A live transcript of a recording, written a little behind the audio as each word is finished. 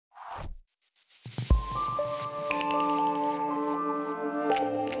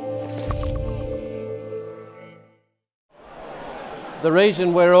The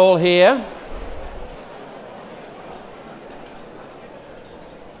reason we're all here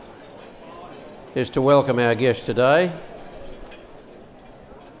is to welcome our guest today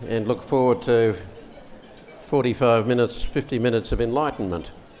and look forward to 45 minutes, 50 minutes of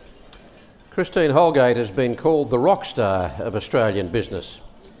enlightenment. Christine Holgate has been called the rock star of Australian business.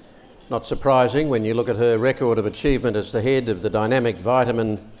 Not surprising when you look at her record of achievement as the head of the dynamic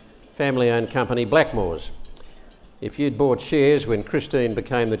vitamin family-owned company Blackmores. If you'd bought shares when Christine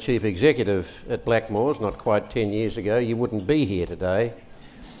became the chief executive at Blackmores not quite 10 years ago, you wouldn't be here today.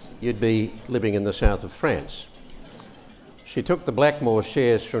 You'd be living in the south of France. She took the Blackmores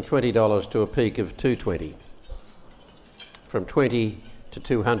shares from $20 to a peak of $2.20, from 20 to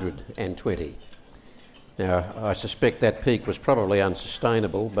 220. Now, I suspect that peak was probably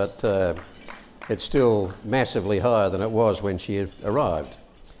unsustainable, but it's still massively higher than it was when she arrived.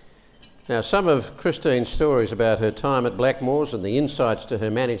 Now, some of Christine's stories about her time at Blackmores and the insights to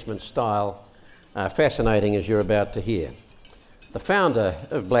her management style are fascinating, as you're about to hear. The founder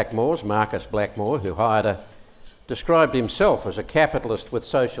of Blackmores, Marcus Blackmore, who hired her, described himself as a capitalist with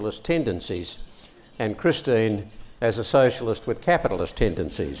socialist tendencies, and Christine as a socialist with capitalist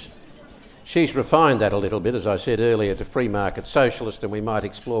tendencies. She's refined that a little bit, as I said earlier, to free market socialist, and we might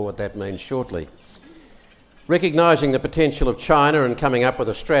explore what that means shortly. Recognising the potential of China and coming up with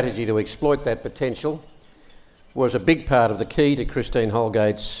a strategy to exploit that potential was a big part of the key to Christine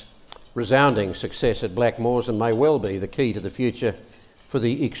Holgate's resounding success at Blackmores, and may well be the key to the future for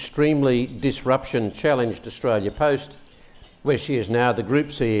the extremely disruption-challenged Australia Post, where she is now the Group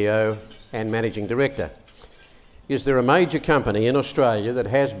CEO and Managing Director. Is there a major company in Australia that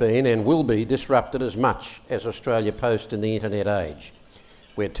has been and will be disrupted as much as Australia Post in the internet age,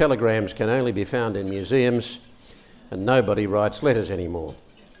 where telegrams can only be found in museums and nobody writes letters anymore?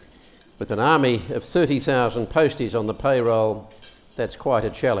 With an army of 30,000 posties on the payroll, that's quite a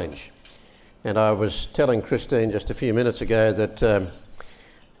challenge. And I was telling Christine just a few minutes ago that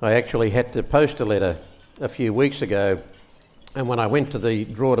I actually had to post a letter a few weeks ago, and when I went to the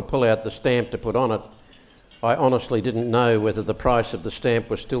drawer to pull out the stamp to put on it, I honestly didn't know whether the price of the stamp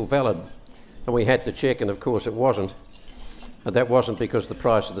was still valid. And we had to check, and of course it wasn't. And that wasn't because the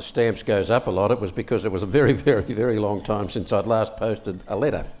price of the stamps goes up a lot, it was because it was a very, very, very long time since I'd last posted a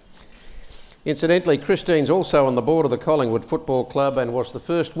letter. Incidentally, Christine's also on the board of the Collingwood Football Club and was the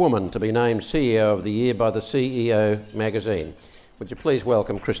first woman to be named CEO of the Year by the CEO magazine. Would you please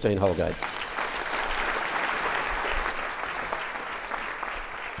welcome Christine Holgate.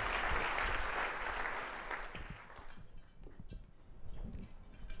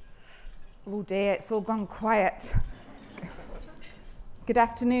 Oh dear, it's all gone quiet. Good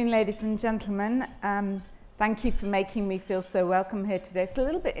afternoon, ladies and gentlemen. Thank you for making me feel so welcome here today. It's a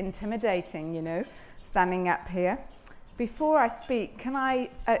little bit intimidating, you know, standing up here. Before I speak, can I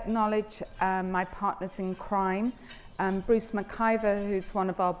acknowledge my partners in crime, Bruce McIver, who's one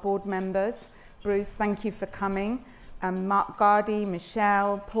of our board members. Bruce, thank you for coming. Mark Gardy,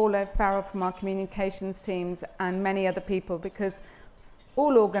 Michelle, Paula Farrell from our communications teams, and many other people, because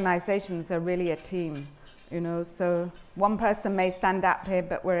all organisations are really a team, you know, so one person may stand up here,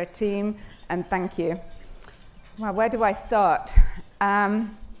 but we're a team, and thank you. Well, where do I start? I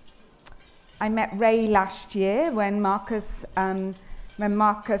met Ray last year when Marcus,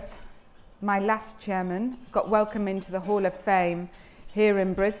 my last chairman, got welcomed into the Hall of Fame here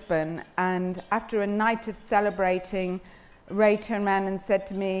in Brisbane, and after a night of celebrating, Ray turned around and said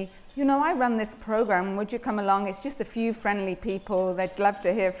to me, "You know, I run this program, would you come along? It's just a few friendly people, they'd love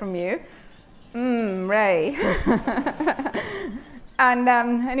to hear from you." Ray. And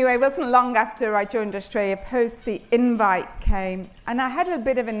anyway, it wasn't long after I joined Australia Post, the invite came, and I had a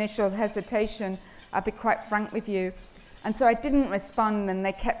bit of initial hesitation, I'll be quite frank with you, and so I didn't respond, and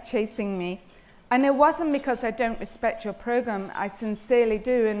they kept chasing me. And it wasn't because I don't respect your program, I sincerely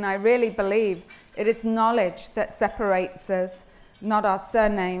do, and I really believe it is knowledge that separates us, not our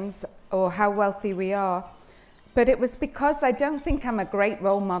surnames or how wealthy we are. But it was because I don't think I'm a great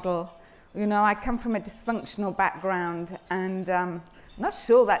role model. You know, I come from a dysfunctional background, and I'm not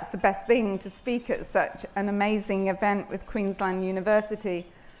sure that's the best thing to speak at such an amazing event with Queensland University.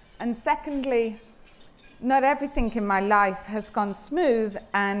 And secondly, not everything in my life has gone smooth,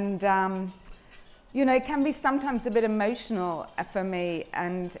 and you know, it can be sometimes a bit emotional for me,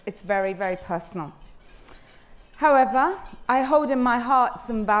 and it's very, very personal. However, I hold in my heart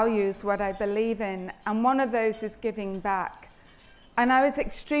some values, what I believe in, and one of those is giving back. And I was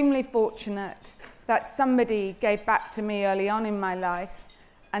extremely fortunate that somebody gave back to me early on in my life,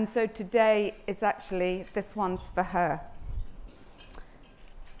 and so today is actually, this one's for her.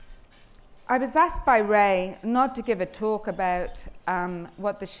 I was asked by Ray not to give a talk about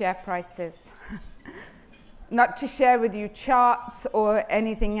what the share price is, not to share with you charts or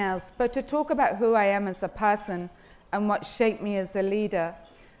anything else, but to talk about who I am as a person and what shaped me as a leader.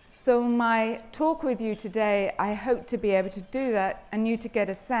 So my talk with you today, I hope to be able to do that and you to get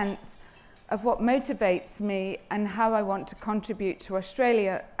a sense of what motivates me and how I want to contribute to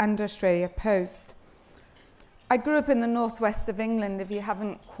Australia and Australia Post. I grew up in the northwest of England, if you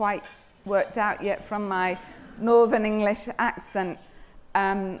haven't quite worked out yet from my northern English accent.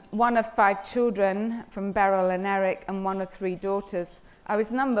 One of 5 children from Beryl and Eric and one of 3 daughters. I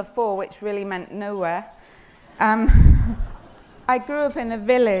was number 4, which really meant nowhere. I grew up in a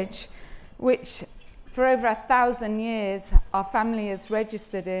village which for over 1,000 years our family is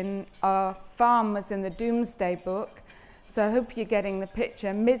registered in. Our farm was in the Doomsday Book, so I hope you're getting the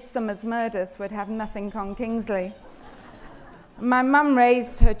picture. Midsummer's Murders would have nothing on Kingsley. My mum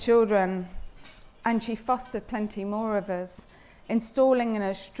raised her children and she fostered plenty more of us, installing in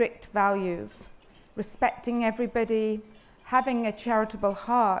us strict values, respecting everybody, having a charitable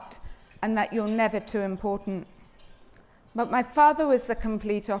heart, and that you're never too important. But my father was the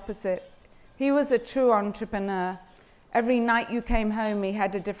complete opposite. He was a true entrepreneur. Every night you came home, he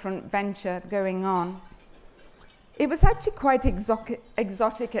had a different venture going on. It was actually quite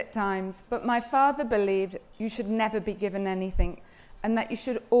exotic at times, but my father believed you should never be given anything and that you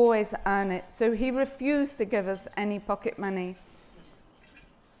should always earn it. So he refused to give us any pocket money.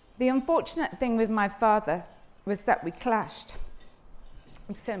 The unfortunate thing with my father was that we clashed.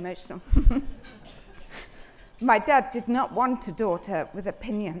 I'm so emotional. My dad did not want a daughter with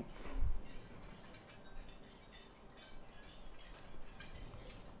opinions.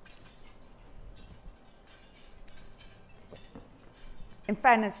 In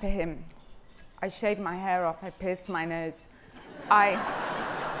fairness to him, I shaved my hair off, I pierced my nose. I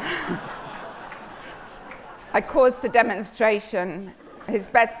caused the demonstration. His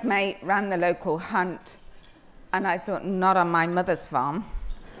best mate ran the local hunt, and I thought, not on my mother's farm.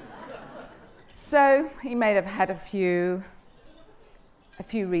 So he may have had a few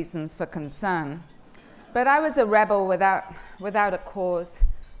reasons for concern. But I was a rebel without a cause,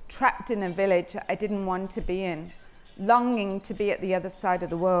 trapped in a village I didn't want to be in, longing to be at the other side of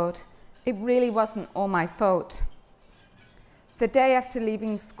the world. It really wasn't all my fault. The day after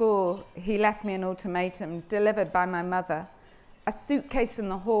leaving school, he left me an ultimatum delivered by my mother, a suitcase in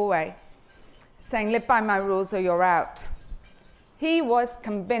the hallway, saying, live by my rules or you're out. He was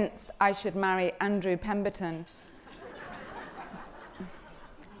convinced I should marry Andrew Pemberton,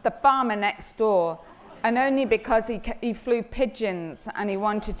 the farmer next door, and only because he flew pigeons and he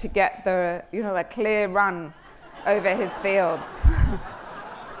wanted to get a clear run over his fields.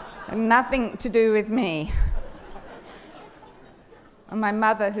 Nothing to do with me. And my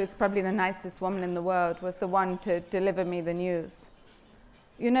mother, who's probably the nicest woman in the world, was the one to deliver me the news.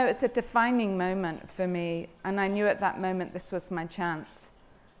 You know, it's a defining moment for me, and I knew at that moment this was my chance.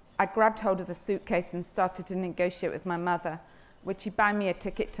 I grabbed hold of the suitcase and started to negotiate with my mother. Would she buy me a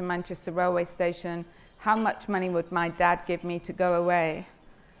ticket to Manchester railway station? How much money would my dad give me to go away?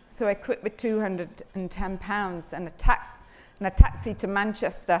 So I quit with £210 and a taxi to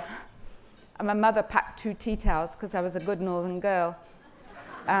Manchester. And my mother packed 2 tea towels because I was a good northern girl.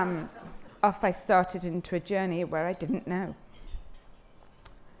 Off I started into a journey where I didn't know.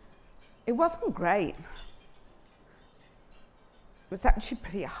 It wasn't great. It was actually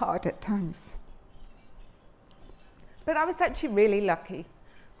pretty hard at times. But I was actually really lucky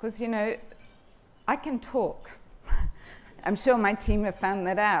because, you know, I can talk. I'm sure my team have found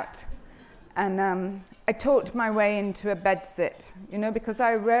that out. And I talked my way into a bedsit, you know, because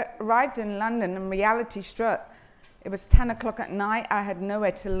I arrived in London and reality struck. It was 10 o'clock at night, I had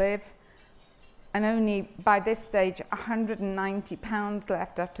nowhere to live, and only by this stage, £190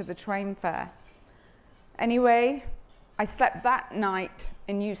 left after the train fare. Anyway, I slept that night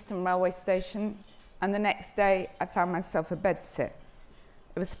in Euston railway station, and the next day I found myself a bedsit.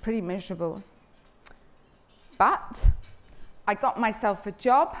 It was pretty miserable. But I got myself a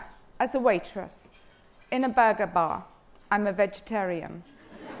job as a waitress in a burger bar. I'm a vegetarian.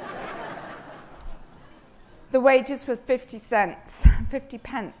 The wages were 50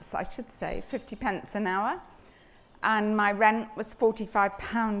 pence, I should say, 50 pence an hour. And my rent was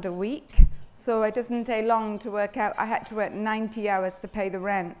 £45 a week. So it doesn't take long to work out. I had to work 90 hours to pay the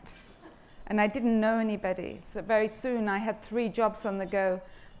rent. And I didn't know anybody. So very soon I had 3 jobs on the go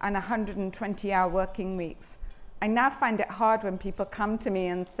and 120-hour working weeks. I now find it hard when people come to me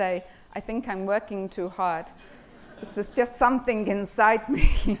and say, I think I'm working too hard. This is just something inside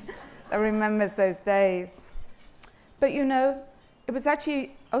me that remembers those days. But you know, it was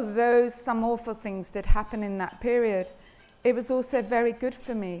actually although some awful things did happen in that period, it was also very good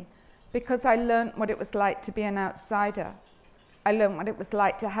for me because I learned what it was like to be an outsider. I learned what it was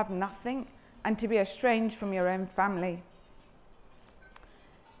like to have nothing and to be estranged from your own family.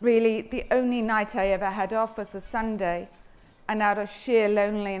 Really, the only night I ever had off was a Sunday, and out of sheer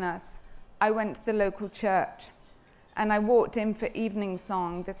loneliness, I went to the local church. And I walked in for evening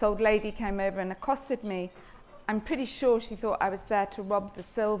song. This old lady came over and accosted me. I'm pretty sure she thought I was there to rob the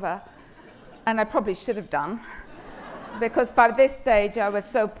silver, and I probably should have done, because by this stage I was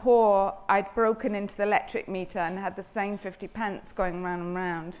so poor I'd broken into the electric meter and had the same 50 pence going round and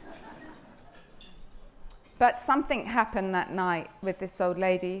round. But something happened that night with this old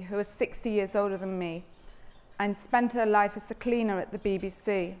lady who was 60 years older than me and spent her life as a cleaner at the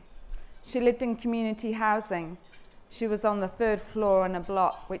BBC. She lived in community housing. She was on the 3rd floor in a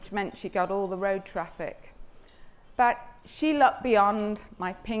block, which meant she got all the road traffic. But she looked beyond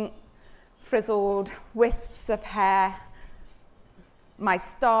my pink, frizzled wisps of hair, my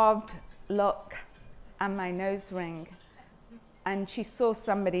starved look, and my nose ring, and she saw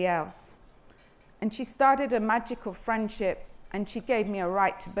somebody else. And she started a magical friendship, and she gave me a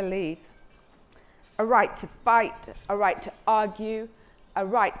right to believe, a right to fight, a right to argue, a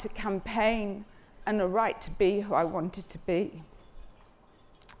right to campaign, and a right to be who I wanted to be.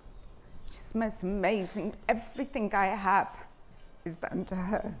 She's most amazing. Everything I have is down to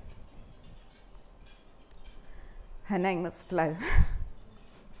her. Her name was Flo.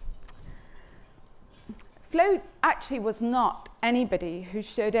 Flo actually was not anybody who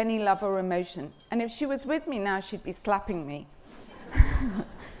showed any love or emotion. And if she was with me now, she'd be slapping me,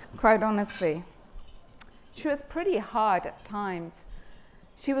 quite honestly. She was pretty hard at times.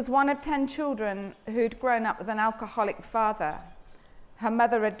 She was one of 10 children who'd grown up with an alcoholic father. Her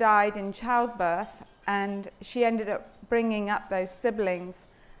mother had died in childbirth, and she ended up bringing up those siblings.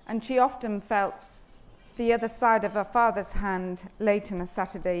 And she often felt the other side of her father's hand late in a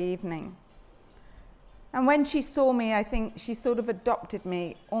Saturday evening. And when she saw me, I think she sort of adopted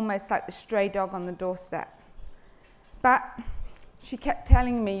me, almost like the stray dog on the doorstep. But she kept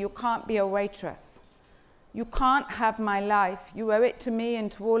telling me, you can't be a waitress. You can't have my life. You owe it to me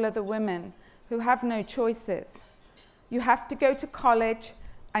and to all other women who have no choices. You have to go to college,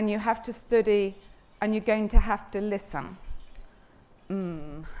 and you have to study, and you're going to have to listen.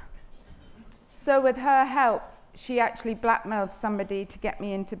 So with her help, she actually blackmailed somebody to get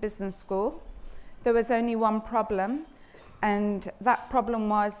me into business school. There was only one problem, and that problem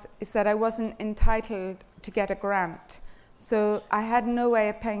is that I wasn't entitled to get a grant. So I had no way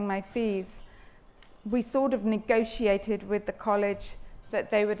of paying my fees. We sort of negotiated with the college that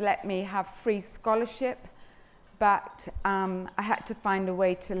they would let me have free scholarship, but I had to find a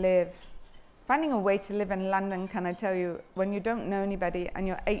way to live. Finding a way to live in London, can I tell you, when you don't know anybody and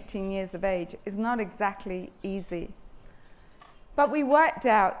you're 18 years of age, is not exactly easy. But we worked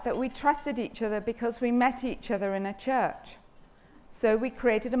out that we trusted each other because we met each other in a church. So we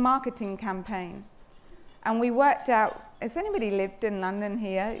created a marketing campaign. And we worked out, has anybody lived in London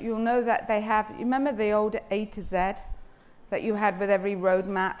here? You'll know that they have, you remember the old A to Z that you had with every road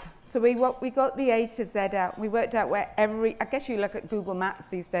map? So we got the A to Z out. We worked out where I guess you look at Google Maps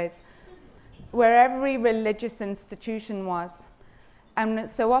these days, where every religious institution was. And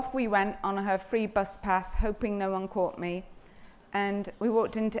so off we went on her free bus pass, hoping no one caught me. And we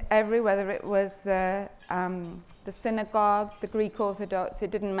walked into whether it was the synagogue, the Greek Orthodox, it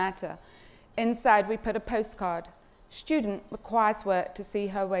didn't matter. Inside we put a postcard. Student requires work to see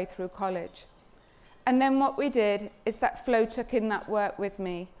her way through college. And then what we did is that Flo took in that work with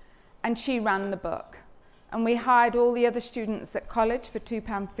me, and she ran the book. And we hired all the other students at college for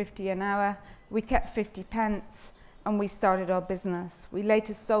 £2.50 an hour. We kept 50 pence, and we started our business. We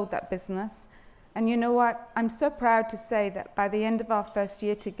later sold that business. And you know what? I'm so proud to say that by the end of our first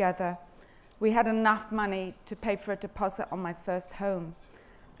year together, we had enough money to pay for a deposit on my first home.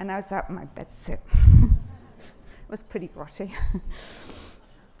 And I was out in my bedsit. It was pretty grotty.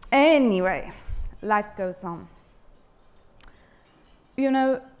 Anyway, life goes on. You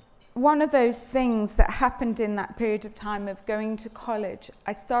know, one of those things that happened in that period of time of going to college,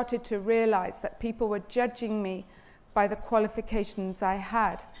 I started to realize that people were judging me by the qualifications I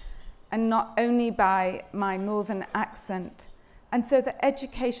had, and not only by my northern accent. And so the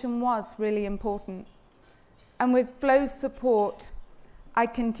education was really important. And with Flo's support, I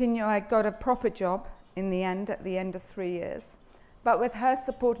got a proper job in the end, at the end of 3 years. But with her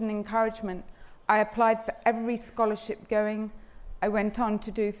support and encouragement, I applied for every scholarship going. I went on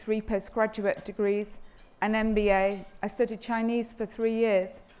to do 3 postgraduate degrees, an MBA. I studied Chinese for 3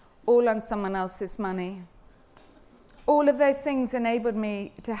 years, all on someone else's money. all of those things enabled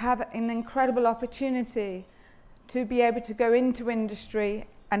me to have an incredible opportunity to be able to go into industry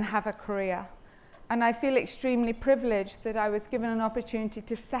and have a career. And I feel extremely privileged that I was given an opportunity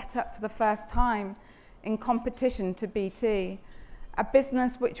to set up for the first time in competition to BT, a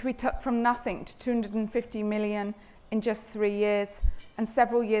business which we took from nothing to 250 million in just 3 years. And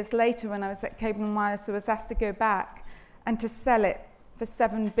several years later, when I was at Cable & Wireless, I was asked to go back and to sell it for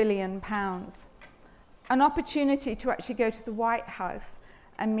 £7 billion. An opportunity to actually go to the White House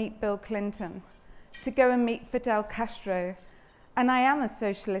and meet Bill Clinton, to go and meet Fidel Castro. And I am a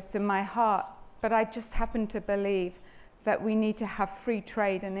socialist in my heart, but I just happen to believe that we need to have free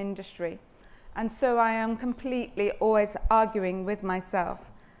trade and industry. And so I am completely always arguing with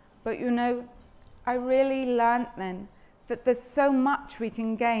myself. But you know, I really learned then that there's so much we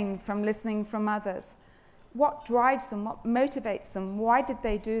can gain from listening from others. What drives them? What motivates them? Why did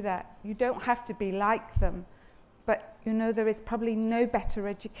they do that? You don't have to be like them. But you know, there is probably no better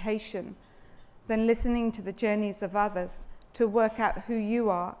education than listening to the journeys of others to work out who you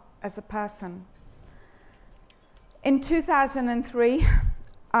are as a person. In 2003,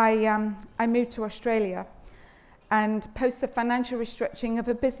 I moved to Australia, and post the financial restructuring of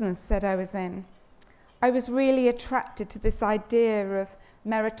a business that I was in, I was really attracted to this idea of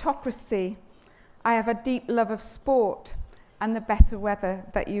meritocracy. I have a deep love of sport and the better weather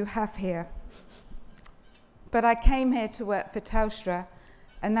that you have here. But I came here to work for Telstra,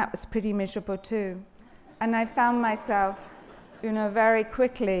 and that was pretty miserable too. And I found myself, you know, very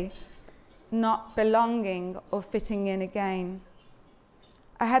quickly not belonging or fitting in again.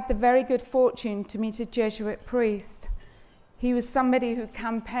 I had the very good fortune to meet a Jesuit priest. He was somebody who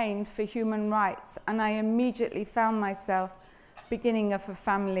campaigned for human rights, and I immediately found myself beginning of a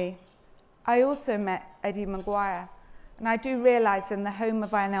family. I also met Eddie Maguire, and I do realise in the home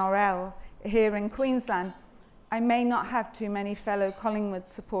of NRL here in Queensland, I may not have too many fellow Collingwood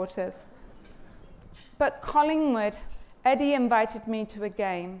supporters. But Collingwood, Eddie invited me to a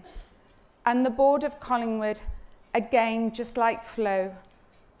game, and the board of Collingwood, again, just like Flo,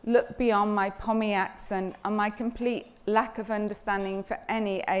 looked beyond my Pommy accent and my complete lack of understanding for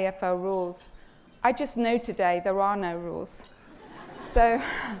any AFL rules. I just know today there are no rules.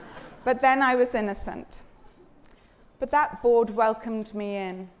 But then I was innocent. But that board welcomed me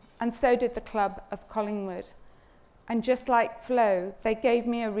in, and so did the club of Collingwood. And just like Flo, they gave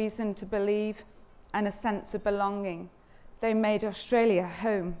me a reason to believe and a sense of belonging. They made Australia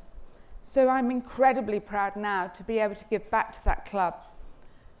home. So I'm incredibly proud now to be able to give back to that club.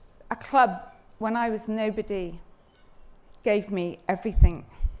 A club, when I was nobody, gave me everything.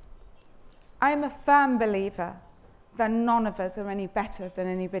 I am a firm believer that none of us are any better than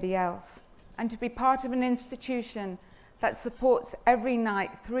anybody else. And to be part of an institution that supports every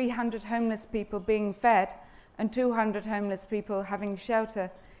night 300 homeless people being fed and 200 homeless people having shelter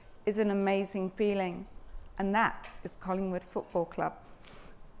is an amazing feeling. And that is Collingwood Football Club.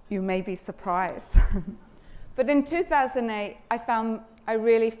 You may be surprised. But in 2008, I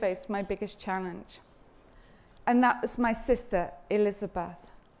really faced my biggest challenge. And that was my sister,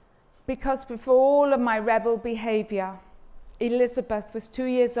 Elizabeth. Because before all of my rebel behaviour, Elizabeth was 2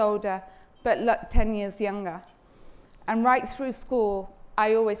 years older, but looked 10 years younger. And right through school,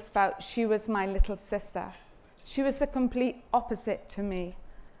 I always felt she was my little sister. She was the complete opposite to me.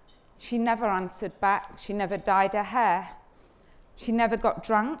 She never answered back. She never dyed her hair. She never got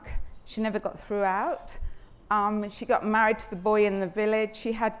drunk. She never got through out. She got married to the boy in the village.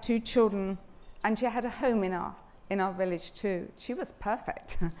 She had 2 children, and she had a home in our village too. She was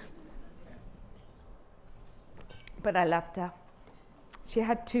perfect. But I loved her. She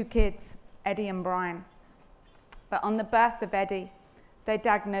had 2 kids, Eddie and Brian. But on the birth of Eddie, they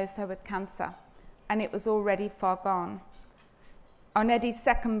diagnosed her with cancer, and it was already far gone. On Eddie's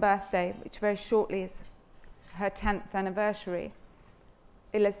 2nd birthday, which very shortly is her 10th anniversary,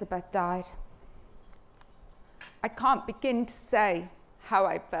 Elizabeth died. I can't begin to say how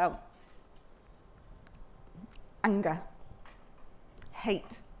I felt. Anger,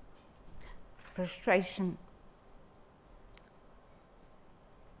 hate, frustration.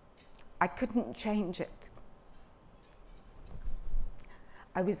 I couldn't change it.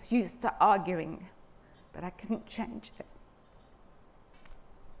 I was used to arguing, but I couldn't change it.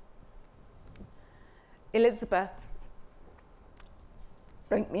 Elizabeth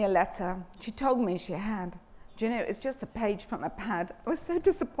wrote me a letter. She told me she had. Do you know, it was just a page from a pad. I was so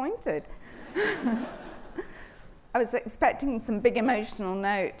disappointed. I was expecting some big emotional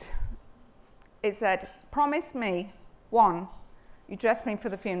note. It said, promise me, 1, you dress me for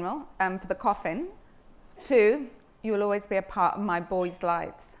the funeral, for the coffin. 2, you will always be a part of my boys'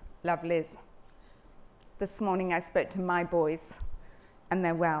 lives. Love, Liz. This morning I spoke to my boys, and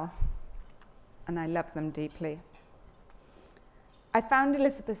they're well, and I love them deeply. I found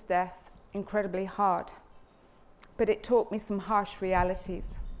Elizabeth's death incredibly hard, but it taught me some harsh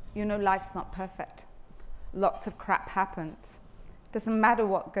realities. You know, life's not perfect. Lots of crap happens. Doesn't matter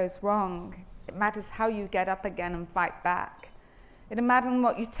what goes wrong. It matters how you get up again and fight back. It matters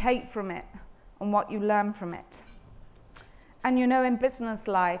what you take from it and what you learn from it. And you know, in business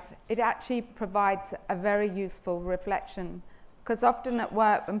life, it actually provides a very useful reflection. Because often at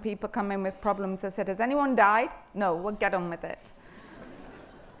work, when people come in with problems, I said, has anyone died? No, we'll get on with it.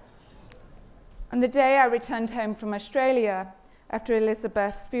 On the day I returned home from Australia, after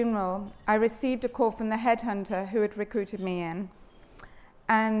Elizabeth's funeral, I received a call from the headhunter who had recruited me in.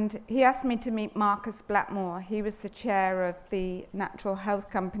 And he asked me to meet Marcus Blackmore. He was the chair of the natural health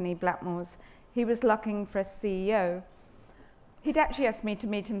company Blackmore's. He was looking for a CEO. He'd actually asked me to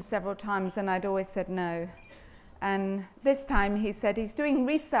meet him several times, and I'd always said no. And this time he said he's doing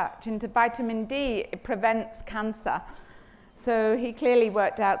research into vitamin D. It prevents cancer. So he clearly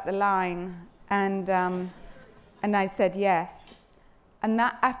worked out the line. And I said yes. And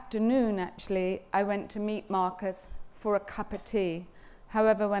that afternoon, actually, I went to meet Marcus for a cup of tea.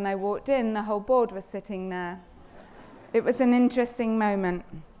 However, when I walked in, the whole board was sitting there. It was an interesting moment.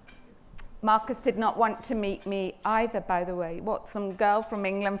 Marcus did not want to meet me either, by the way. What, some girl from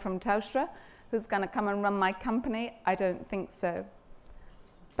England from Telstra who's going to come and run my company? I don't think so.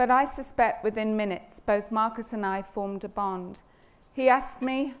 But I suspect within minutes, both Marcus and I formed a bond. He asked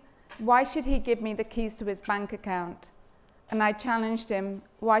me, why should he give me the keys to his bank account? And I challenged him,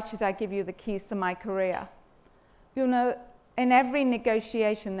 why should I give you the keys to my career? You know, in every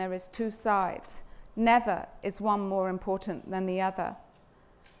negotiation, there is two sides. Never is one more important than the other.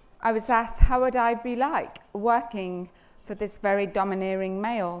 I was asked, how would I be like working for this very domineering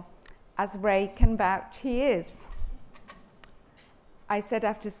male, as Ray can vouch he is? I said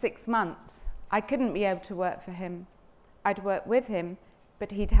after 6 months, I couldn't be able to work for him. I'd work with him,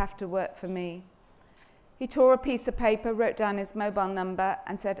 but he'd have to work for me. He tore a piece of paper, wrote down his mobile number,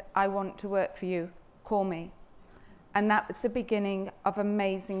 and said, I want to work for you, call me. And that was the beginning of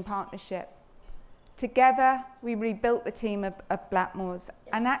amazing partnership. Together, we rebuilt the team of Blackmore's,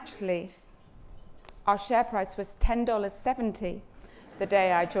 and actually, our share price was $10.70 the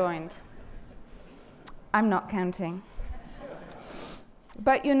day I joined. I'm not counting.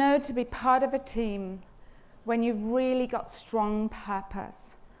 But you know, to be part of a team, when you've really got strong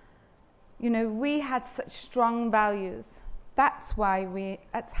purpose, you know, we had such strong values. That's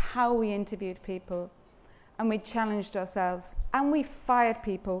how we interviewed people. And we challenged ourselves, and we fired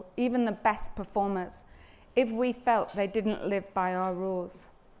people, even the best performers, if we felt they didn't live by our rules.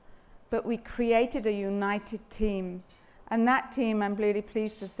 But we created a united team, and that team, I'm really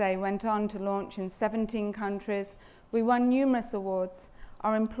pleased to say, went on to launch in 17 countries. We won numerous awards.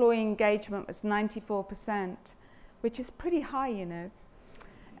 Our employee engagement was 94%, which is pretty high, you know.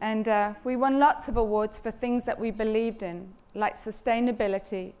 And we won lots of awards for things that we believed in, like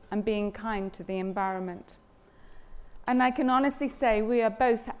sustainability and being kind to the environment. And I can honestly say we are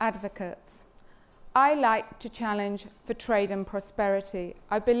both advocates. I like to challenge for trade and prosperity.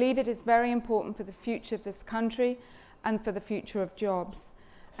 I believe it is very important for the future of this country and for the future of jobs.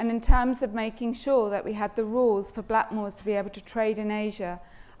 And in terms of making sure that we had the rules for Blackmore's to be able to trade in Asia,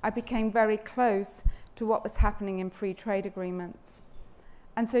 I became very close to what was happening in free trade agreements.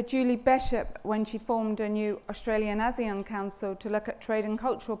 And so Julie Bishop, when she formed a new Australian ASEAN Council to look at trade and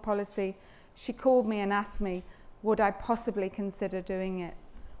cultural policy, she called me and asked me, would I possibly consider doing it?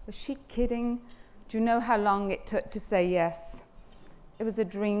 Was she kidding? Do you know how long it took to say yes? It was a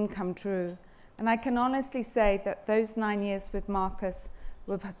dream come true. And I can honestly say that those 9 years with Marcus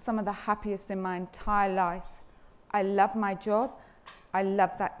were some of the happiest in my entire life. I love my job. I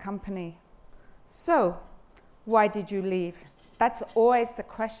love that company. So, why did you leave? That's always the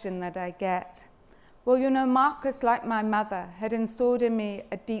question that I get. Well, you know, Marcus, like my mother, had installed in me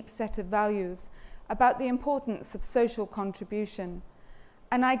a deep set of values about the importance of social contribution.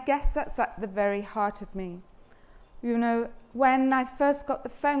 And I guess that's at the very heart of me. You know, when I first got the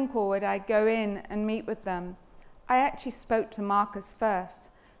phone call, would I go in and meet with them? I actually spoke to Marcus first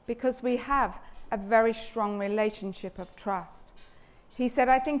because we have a very strong relationship of trust. He said,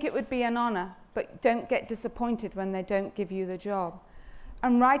 I think it would be an honor, but don't get disappointed when they don't give you the job.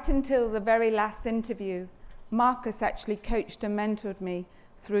 And right until the very last interview, Marcus actually coached and mentored me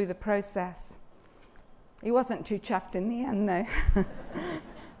through the process. He wasn't too chuffed in the end, though,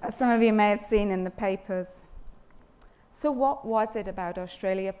 as some of you may have seen in the papers. So what was it about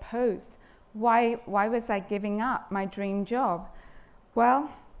Australia Post? Why was I giving up my dream job?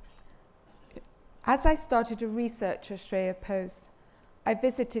 Well, As I started to research Australia Post, I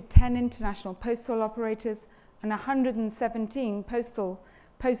visited 10 international postal operators and 117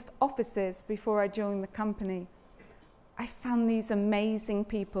 post offices before I joined the company. I found these amazing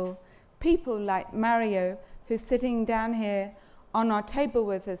people like Mario, who's sitting down here on our table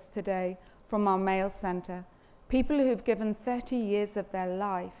with us today from our mail centre, people who've given 30 years of their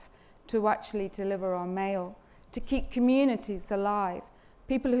life to actually deliver our mail, to keep communities alive,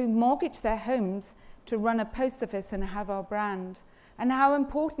 people who mortgage their homes to run a post office and have our brand, and how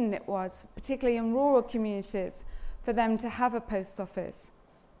important it was, particularly in rural communities, for them to have a post office.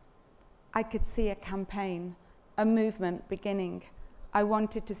 I could see a campaign, a movement beginning. I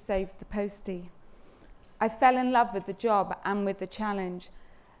wanted to save the postie. I fell in love with the job and with the challenge,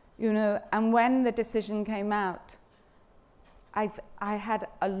 and when the decision came out, I had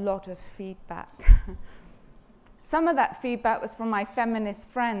a lot of feedback. Some of that feedback was from my feminist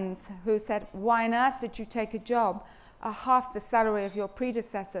friends who said, "Why on earth did you take a job at half the salary of your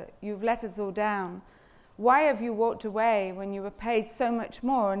predecessor? You've let us all down. Why have you walked away when you were paid so much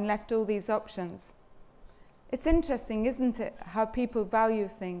more and left all these options?" It's interesting, isn't it, how people value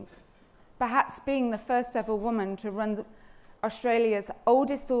things. Perhaps being the first ever woman to run Australia's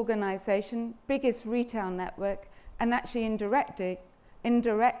oldest organisation, biggest retail network, and actually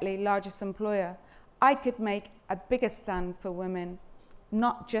indirectly largest employer, I could make a bigger stand for women,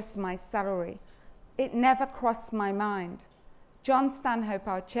 not just my salary. It never crossed my mind. John Stanhope,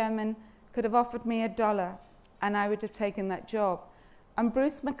 our chairman, could have offered me $1 and I would have taken that job. And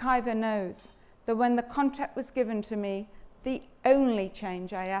Bruce McIver knows that when the contract was given to me, the only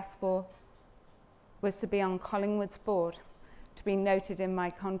change I asked for was to be on Collingwood's board, to be noted in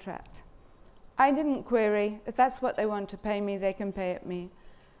my contract. I didn't query, if that's what they want to pay me, they can pay it me.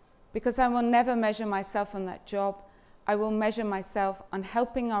 Because I will never measure myself on that job. I will measure myself on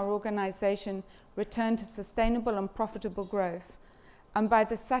helping our organisation return to sustainable and profitable growth, and by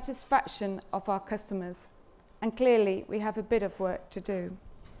the satisfaction of our customers. And clearly, we have a bit of work to do.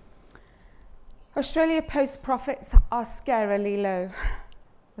 Australia Post profits are scarily low,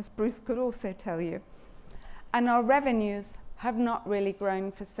 as Bruce could also tell you. And our revenues have not really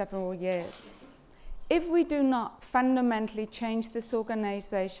grown for several years. If we do not fundamentally change this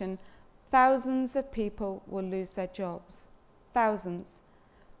organisation, thousands of people will lose their jobs. Thousands.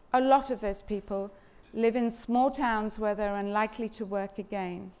 A lot of those people live in small towns where they're unlikely to work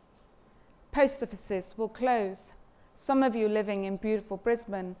again. Post offices will close. Some of you living in beautiful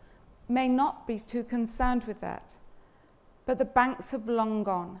Brisbane may not be too concerned with that. But the banks have long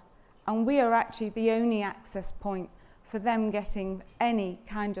gone, and we are actually the only access point for them getting any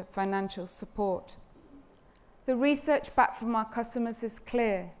kind of financial support. The research back from our customers is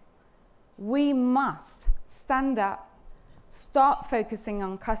clear. We must stand up, start focusing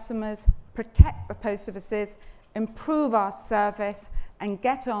on customers, protect the post offices, improve our service, and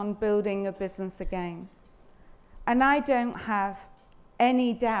get on building a business again. And I don't have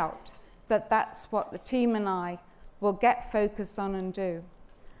any doubt that that's what the team and I will get focused on and do.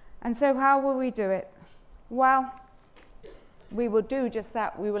 And so how will we do it? Well, we will do just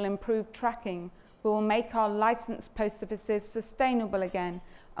that. We will improve tracking. We will make our licensed post offices sustainable again,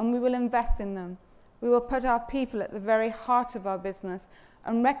 and we will invest in them. We will put our people at the very heart of our business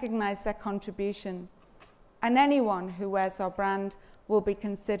and recognise their contribution. And anyone who wears our brand will be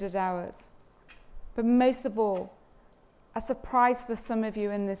considered ours. But most of all, a surprise for some of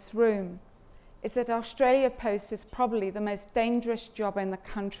you in this room is that Australia Post is probably the most dangerous job in the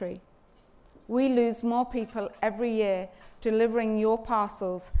country. We lose more people every year delivering your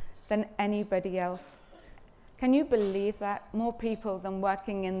parcels than anybody else. Can you believe that? More people than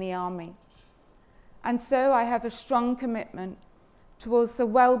working in the army. And so I have a strong commitment towards the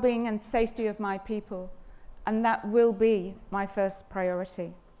well-being and safety of my people, and that will be my first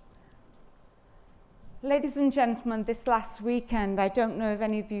priority. Ladies and gentlemen, this last weekend, I don't know if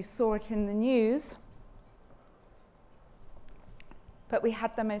any of you saw it in the news, but we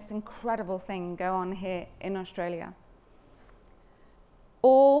had the most incredible thing go on here in Australia.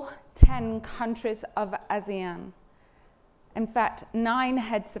 All 10 countries of ASEAN, in fact, 9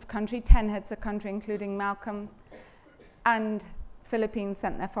 heads of country, 10 heads of country, including Malcolm, and Philippines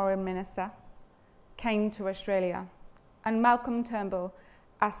sent their foreign minister, came to Australia. And Malcolm Turnbull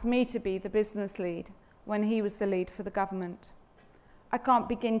asked me to be the business lead when he was the lead for the government. I can't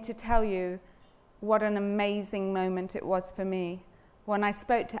begin to tell you what an amazing moment it was for me when I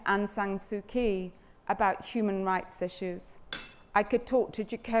spoke to Aung San Suu Kyi about human rights issues. I could talk to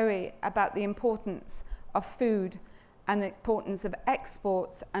Jokowi about the importance of food and the importance of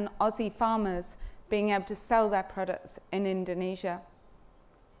exports and Aussie farmers being able to sell their products in Indonesia.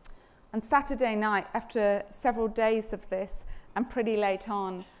 And Saturday night, after several days of this, and pretty late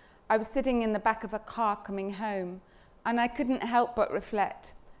on, I was sitting in the back of a car coming home, and I couldn't help but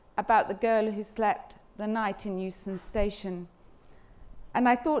reflect about the girl who slept the night in Euston Station. And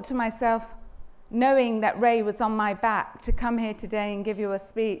I thought to myself, knowing that Ray was on my back to come here today and give you a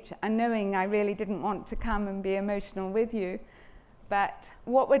speech, and knowing I really didn't want to come and be emotional with you, but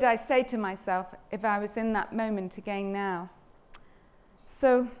what would I say to myself if I was in that moment again now?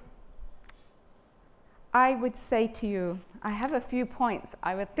 So I would say to you, I have a few points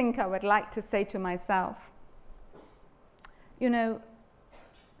I would like to say to myself. You know,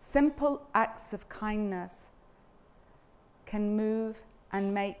 simple acts of kindness can move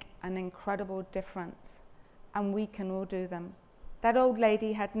and make an incredible difference, and we can all do them. That old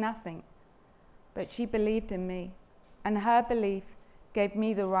lady had nothing, but she believed in me, and her belief gave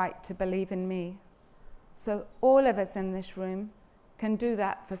me the right to believe in me. So all of us in this room can do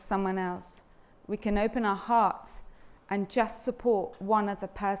that for someone else. We can open our hearts and just support one other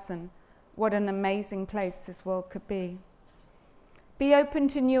person. What an amazing place this world could be. Be open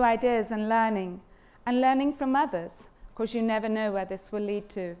to new ideas and learning from others, because you never know where this will lead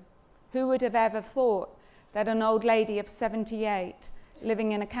to. Who would have ever thought that an old lady of 78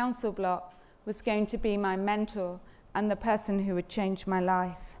 living in a council block was going to be my mentor and the person who would change my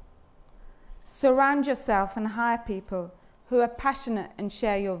life? Surround yourself and hire people who are passionate and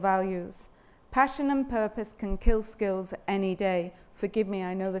share your values. Passion and purpose can kill skills any day. Forgive me,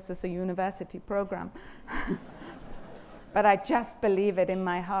 I know this is a university program. But I just believe it in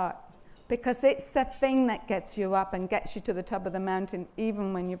my heart, because it's the thing that gets you up and gets you to the top of the mountain,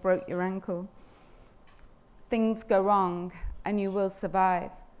 even when you broke your ankle. Things go wrong, and you will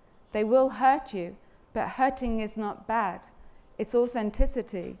survive. They will hurt you, but hurting is not bad. It's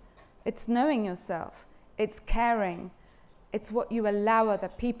authenticity. It's knowing yourself. It's caring. It's what you allow other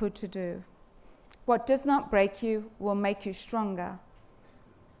people to do. What does not break you will make you stronger.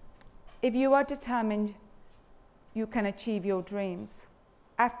 If you are determined, you can achieve your dreams.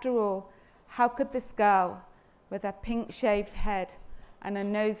 After all, how could this girl with a pink shaved head and a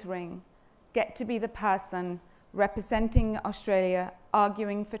nose ring get to be the person representing Australia,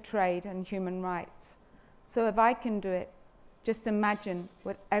 arguing for trade and human rights? So if I can do it, just imagine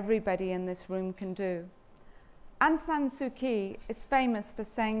what everybody in this room can do. Aung San Suu Kyi is famous for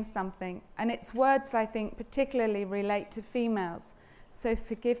saying something, and its words, I think, particularly relate to females. So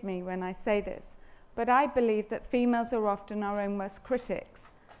forgive me when I say this, but I believe that females are often our own worst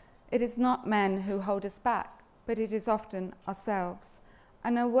critics. It is not men who hold us back, but it is often ourselves.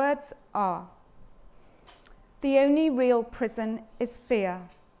 And her words are, "The only real prison is fear.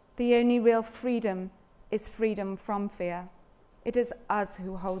 The only real freedom is freedom from fear. It is us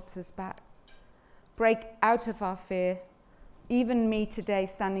who holds us back. Break out of our fear, even me today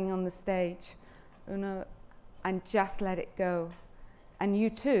standing on the stage, and just let it go. And you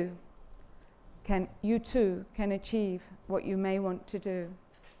too can achieve what you may want to do."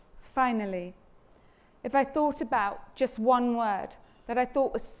 Finally, if I thought about just one word that I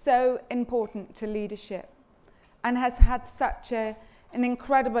thought was so important to leadership and has had such an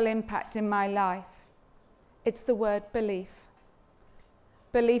incredible impact in my life, it's the word belief.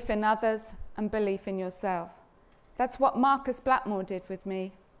 Belief in others and belief in yourself. That's what Marcus Blackmore did with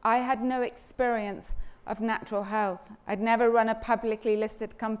me. I had no experience of natural health. I'd never run a publicly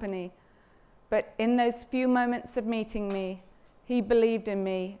listed company. But in those few moments of meeting me, he believed in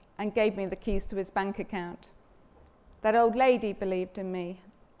me and gave me the keys to his bank account. That old lady believed in me,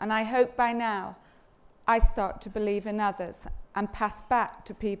 and I hope by now I start to believe in others and pass back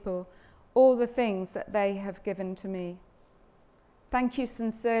to people all the things that they have given to me. Thank you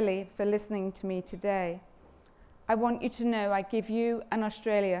sincerely for listening to me today. I want you to know I give you and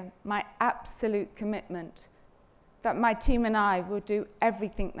Australia my absolute commitment that my team and I will do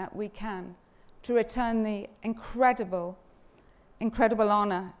everything that we can to return the incredible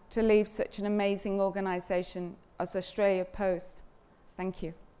honour to leave such an amazing organisation as Australia Post. Thank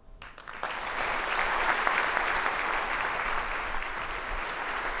you.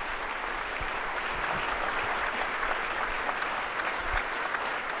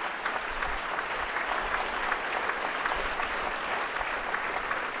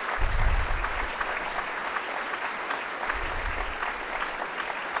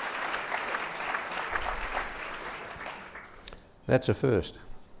 That's a first.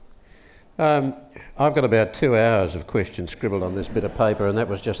 I've got about 2 hours of questions scribbled on this bit of paper, and that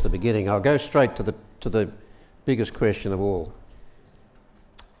was just the beginning. I'll go straight to the biggest question of all.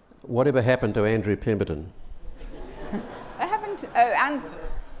 Whatever happened to Andrew Pemberton?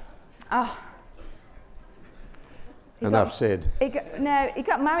 Enough said. He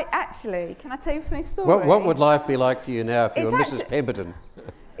got married. Actually, can I tell you a funny story? What would life be like for you now if you were Mrs. Pemberton?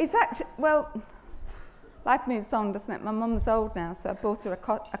 It's actually, well, life moves on, doesn't it? My mum's old now, so I bought her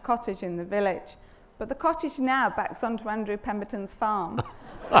a cottage in the village. But the cottage now backs onto Andrew Pemberton's farm.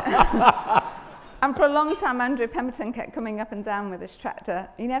 And for a long time, Andrew Pemberton kept coming up and down with his tractor.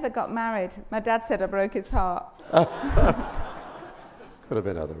 He never got married. My dad said I broke his heart. Could have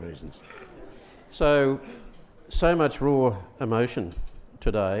been other reasons. So much raw emotion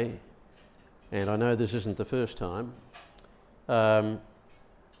today, and I know this isn't the first time, but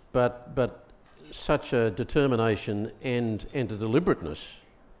such a determination and a deliberateness,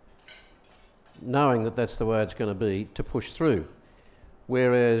 knowing that that's the way it's going to be, to push through.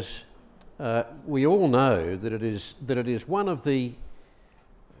 Whereas we all know that it is one of the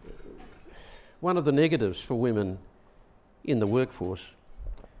negatives for women in the workforce,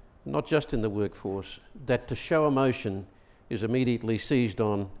 not just in the workforce, that to show emotion is immediately seized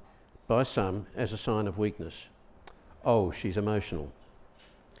on by some as a sign of weakness. Oh, she's emotional.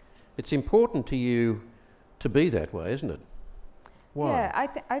 It's important to you to be that way, isn't it? Why? Yeah,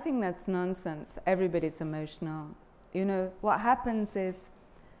 I think that's nonsense. Everybody's emotional. You know, what happens is,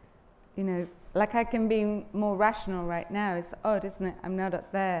 you know, like I can be more rational right now. It's odd, isn't it? I'm not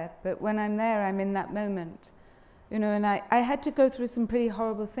up there. But when I'm there, I'm in that moment. You know, and I had to go through some pretty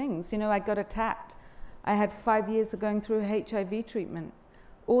horrible things. You know, I got attacked. I had 5 years of going through HIV treatment.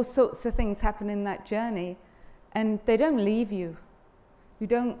 All sorts of things happen in that journey. And they don't leave you. You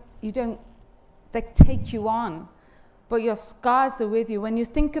don't, they take you on. But your scars are with you. When you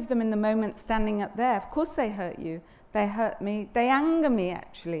think of them in the moment standing up there, of course they hurt you. They hurt me. They anger me,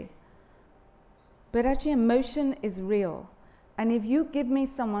 actually. But actually, emotion is real. And if you give me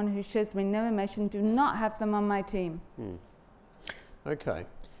someone who shows me no emotion, do not have them on my team. Okay.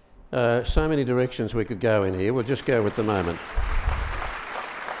 So many directions we could go in here. We'll just go with the moment.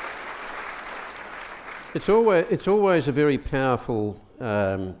 It's always a very powerful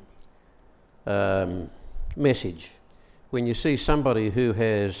message when you see somebody who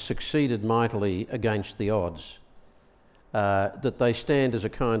has succeeded mightily against the odds, that they stand as a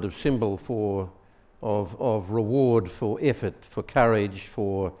kind of symbol of reward for effort, for courage,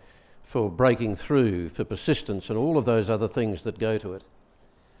 for breaking through, for persistence, and all of those other things that go to it.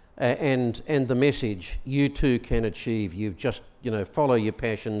 And the message, you too can achieve. You've just, you know, follow your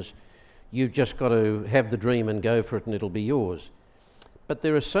passions. You've just got to have the dream and go for it, and it'll be yours. But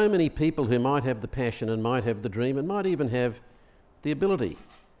there are so many people who might have the passion and might have the dream and might even have the ability,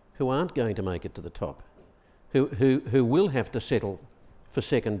 who aren't going to make it to the top, who will have to settle for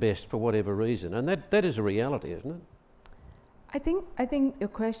second best for whatever reason, and that is a reality, isn't it? I think your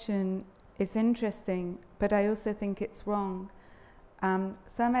question is interesting, but I also think it's wrong.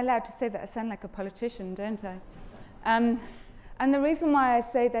 So I'm allowed to say that I sound like a politician, don't I? And the reason why I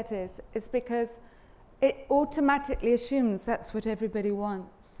say that is because it automatically assumes that's what everybody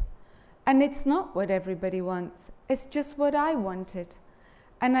wants. And it's not what everybody wants. It's just what I wanted.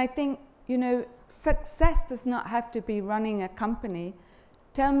 And I think, you know, success does not have to be running a company.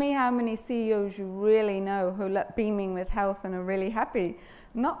 Tell me how many CEOs you really know who look beaming with health and are really happy.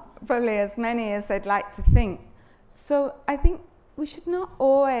 Not probably as many as they'd like to think. So I think we should not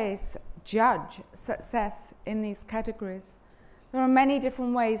always judge success in these categories. There are many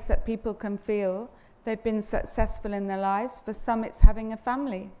different ways that people can feel they've been successful in their lives. For some, it's having a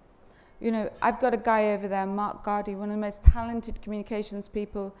family. You know, I've got a guy over there, Mark Gardy, one of the most talented communications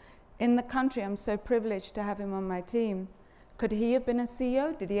people in the country. I'm so privileged to have him on my team. Could he have been a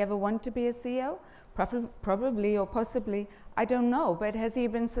CEO? Did he ever want to be a CEO? Probably or possibly. I don't know. But has he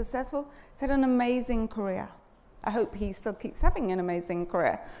been successful? He's had an amazing career. I hope he still keeps having an amazing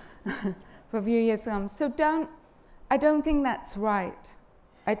career for a few years to come. So I don't think that's right.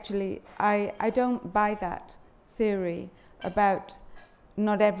 Actually, I don't buy that theory about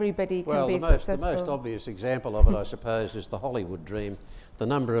not everybody can be successful. The most obvious example of it, I suppose, is the Hollywood dream. The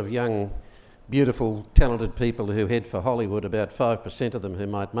number of young, beautiful, talented people who head for Hollywood, about 5% of them who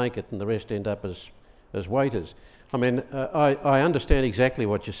might make it, and the rest end up as waiters. I mean, I understand exactly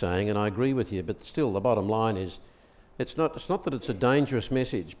what you're saying, and I agree with you, but still, the bottom line is, it's not that it's a dangerous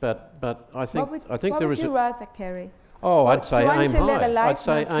message, but I think what would you rather, Kerry? Oh, I'd say aim high. I'd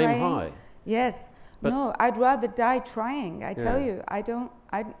say aim high. Yes. But no, I'd rather die trying. I tell you,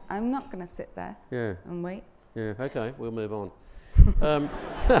 I'm not going to sit there and wait. Yeah. Okay, we'll move on.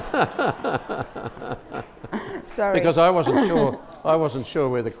 Sorry. Because I wasn't sure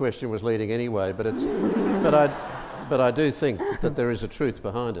where the question was leading anyway. But I do think that there is a truth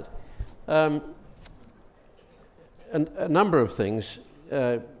behind it. And a number of things.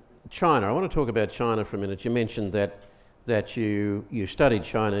 China. I want to talk about China for a minute. You mentioned that that you studied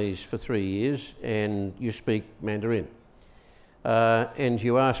Chinese for 3 years and you speak Mandarin. And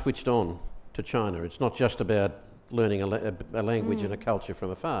you are switched on to China. It's not just about learning a language and a culture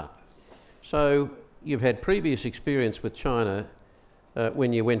from afar. So you've had previous experience with China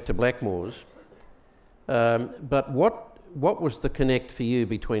when you went to Blackmores. But what was the connect for you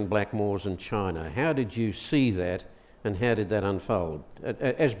between Blackmores and China? How did you see that and how did that unfold?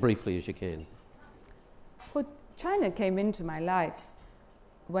 As briefly as you can. Well, China came into my life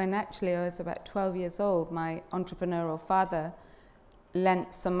when actually I was about 12 years old. My entrepreneurial father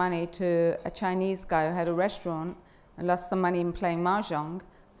lent some money to a Chinese guy who had a restaurant and lost some money in playing mahjong.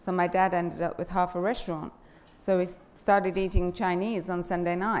 So my dad ended up with half a restaurant. So we started eating Chinese on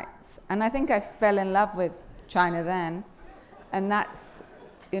Sunday nights. And I think I fell in love with China then. And that's,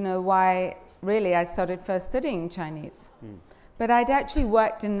 why really I started first studying Chinese. But I'd actually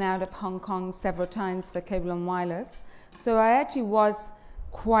worked in and out of Hong Kong several times for Cable and Wireless. So I actually was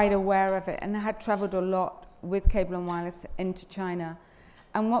quite aware of it and I had traveled a lot with Cable and Wireless into China.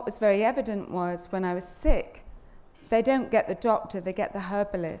 And what was very evident was when I was sick, they don't get the doctor, they get the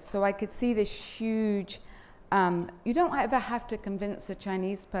herbalist. So I could see this huge, you don't ever have to convince a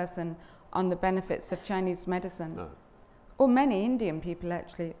Chinese person on the benefits of Chinese medicine. No. Or many Indian people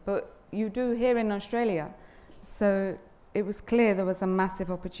actually, but you do here in Australia. So it was clear there was a massive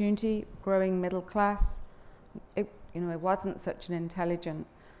opportunity, growing middle class. It wasn't such an intelligent.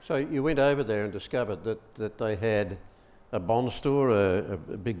 So you went over there and discovered that they had a bond store, a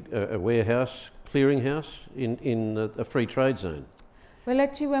big warehouse, clearinghouse in a free trade zone. Well,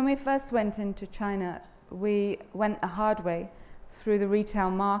 actually, when we first went into China, we went the hard way through the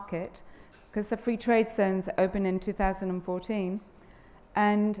retail market because the free trade zones opened in 2014.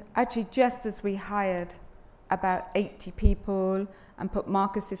 And actually, just as we hired about 80 people and put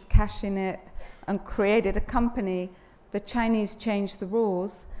Marcus's cash in it and created a company, the Chinese changed the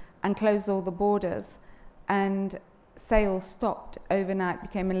rules and closed all the borders, and sales stopped overnight,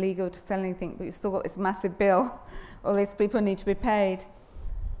 became illegal to sell anything, but you still got this massive bill. All these people need to be paid.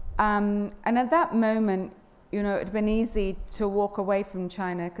 And at that moment, it had been easy to walk away from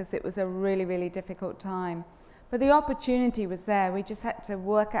China because it was a really, really difficult time. But the opportunity was there. We just had to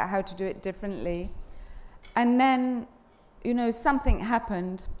work out how to do it differently. And then, something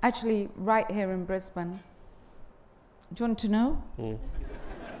happened, actually right here in Brisbane. Do you want to know?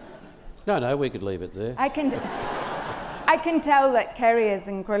 No, we could leave it there. I can tell that Kerry is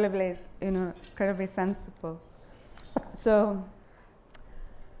incredibly sensible. So,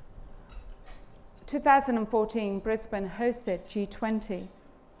 2014, Brisbane hosted G20.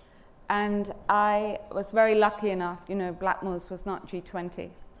 And I was very lucky enough, Blackmores was not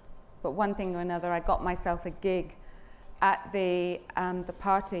G20. But one thing or another, I got myself a gig at the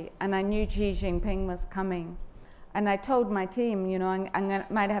party, and I knew Xi Jinping was coming. And I told my team, I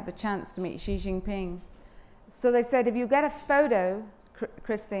might have the chance to meet Xi Jinping. So they said, if you get a photo,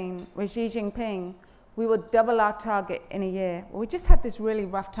 Christine, with Xi Jinping, we will double our target in a year. Well, we just had this really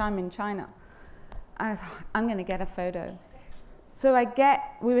rough time in China. And I thought, I'm going to get a photo. So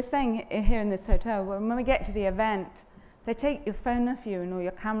we were staying here in this hotel, when we get to the event, they take your phone off you and all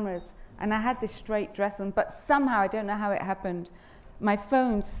your cameras. And I had this straight dress on, but somehow, I don't know how it happened, my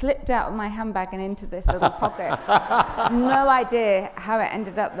phone slipped out of my handbag and into this little pocket. No idea how it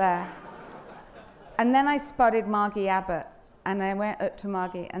ended up there. And then I spotted Margie Abbott, and I went up to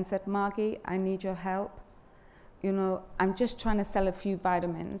Margie and said, Margie, I need your help. I'm just trying to sell a few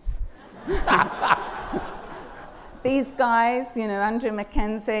vitamins. These guys, Andrew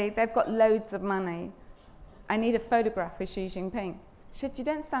Mackenzie, they've got loads of money. I need a photograph of Xi Jinping. She said, you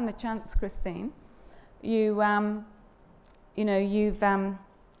don't stand a chance, Christine. You've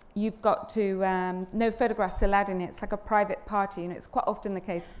got to, no photographs allowed in it. It's like a private party, and it's quite often the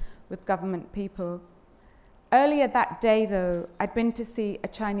case with government people. Earlier that day, though, I'd been to see a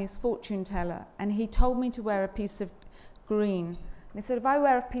Chinese fortune teller, and he told me to wear a piece of green. And he said, if I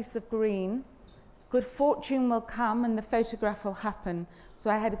wear a piece of green, good fortune will come and the photograph will happen. So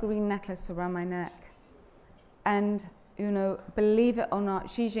I had a green necklace around my neck. And, believe it or not,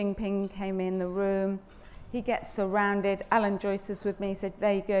 Xi Jinping came in the room. He gets surrounded. Alan Joyce is with me. He said,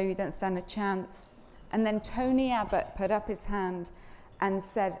 there you go, you don't stand a chance. And then Tony Abbott put up his hand and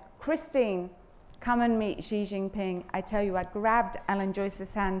said, Christine, come and meet Xi Jinping. I tell you, I grabbed Alan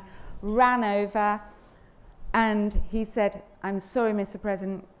Joyce's hand, ran over, and he said, I'm sorry, Mr.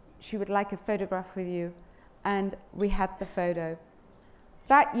 President, she would like a photograph with you. And we had the photo.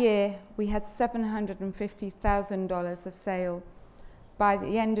 That year, we had $750,000 of sale. By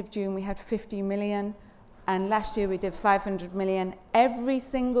the end of June, we had 50 million. And last year, we did 500 million. Every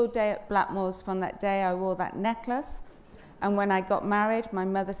single day at Blackmores from that day, I wore that necklace. And when I got married, my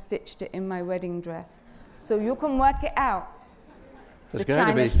mother stitched it in my wedding dress. So you can work it out. The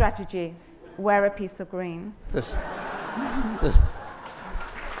China strategy, wear a piece of green.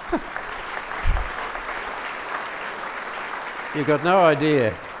 You've got no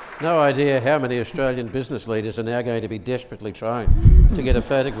idea how many Australian business leaders are now going to be desperately trying to get a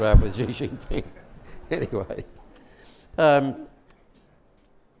photograph with Xi Jinping. Anyway, I'd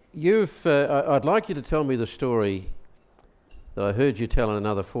like you to tell me the story that I heard you tell in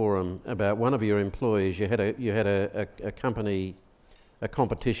another forum about one of your employees. You had a company, a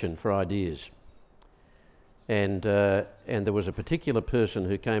competition for ideas, and there was a particular person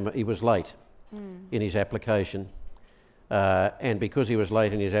who came. He was late in his application. And because he was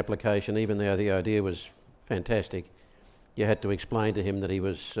late in his application, even though the idea was fantastic, you had to explain to him that he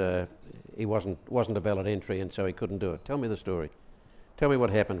wasn't a valid entry, and so he couldn't do it. Tell me the story. Tell me what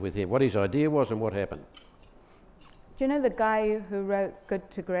happened with him, what his idea was and what happened. Do you know the guy who wrote Good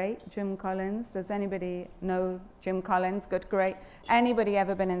to Great, Jim Collins? Does anybody know Jim Collins, Good to Great? Anybody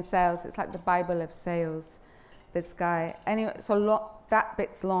ever been in sales? It's like the Bible of sales, this guy. Anyway, so that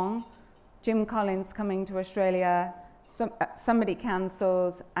bit's long. Jim Collins coming to Australia. Somebody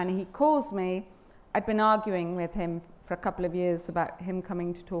cancels and he calls me. I'd been arguing with him for a couple of years about him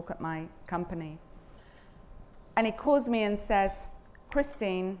coming to talk at my company. And he calls me and says,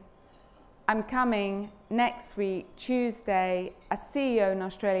 Christine, I'm coming next week, Tuesday. A CEO in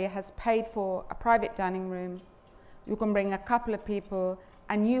Australia has paid for a private dining room. You can bring a couple of people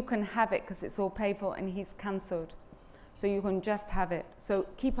and you can have it because it's all paid for, and he's cancelled. So you can just have it. So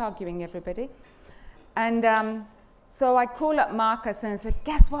keep arguing, everybody. And so I call up Marcus and I said,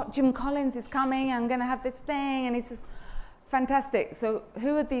 guess what, Jim Collins is coming, I'm going to have this thing. And he says, fantastic. So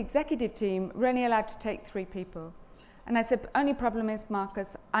who are the executive team? We're only allowed to take 3 people. And I said, only problem is,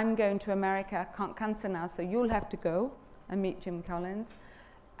 Marcus, I'm going to America, I can't cancel now, so you'll have to go and meet Jim Collins.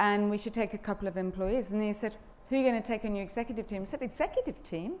 And we should take a couple of employees. And he said, who are you going to take on your executive team? I said, executive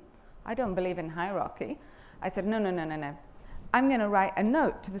team? I don't believe in hierarchy. I said, no. I'm going to write a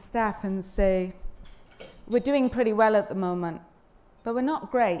note to the staff and say, we're doing pretty well at the moment, but we're not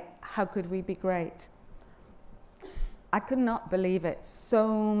great. How could we be great? I could not believe it.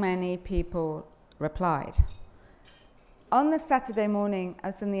 So many people replied. On the Saturday morning, I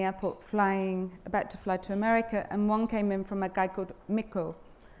was in the airport about to fly to America, and one came in from a guy called Miko.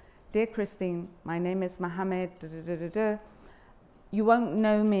 Dear Christine, my name is Mohammed. You won't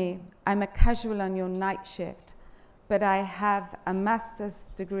know me. I'm a casual on your night shift, but I have a master's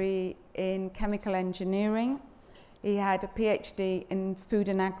degree in chemical engineering. He had a PhD in food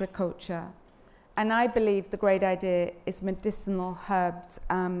and agriculture. And I believe the great idea is medicinal herbs,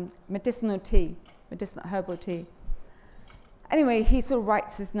 medicinal herbal tea. Anyway, he sort of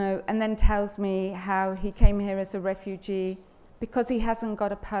writes his note and then tells me how he came here as a refugee because he hasn't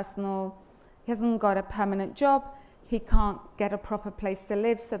got a permanent job. He can't get a proper place to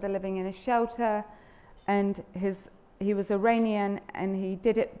live, so they're living in a shelter. And he was Iranian, and he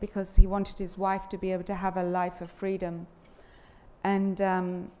did it because he wanted his wife to be able to have a life of freedom. And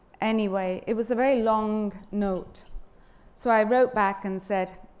anyway, it was a very long note. So I wrote back and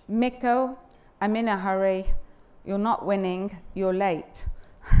said, Miko, I'm in a hurry. You're not winning, you're late.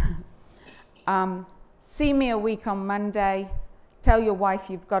 See me a week on Monday. Tell your wife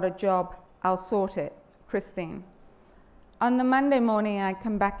you've got a job. I'll sort it. Christine. On the Monday morning, I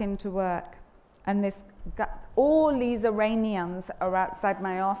come back into work, and all these Iranians are outside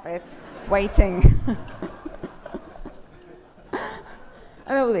my office waiting. And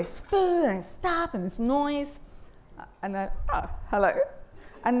all this food and stuff and this noise. And hello.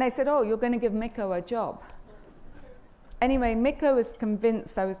 And they said, oh, you're going to give Miko a job. Anyway, Miko was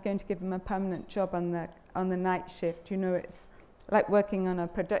convinced I was going to give him a permanent job on the night shift. You know, it's like working on a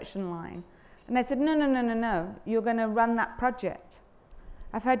production line. And I said, no, you're going to run that project.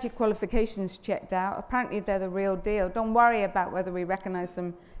 I've had your qualifications checked out. Apparently they're the real deal. Don't worry about whether we recognize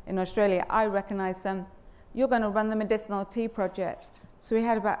them in Australia. I recognize them. You're going to run the medicinal tea project. So he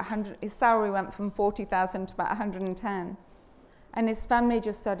had about 100, his salary went from 40,000 to about 110. And his family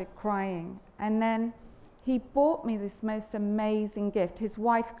just started crying. And then he bought me this most amazing gift. His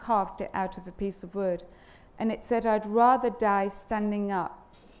wife carved it out of a piece of wood. And it said, I'd rather die standing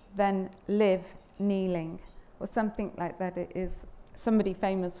up than live kneeling, or something like that. It is. Somebody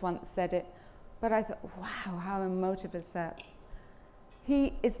famous once said it. But I thought, wow, how emotive is that?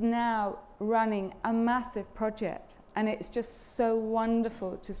 He is now running a massive project, and it's just so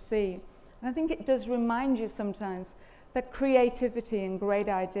wonderful to see. And I think it does remind you sometimes that creativity and great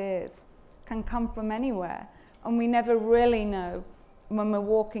ideas can come from anywhere, and we never really know when we're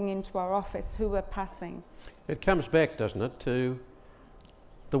walking into our office who we're passing. It comes back, doesn't it, to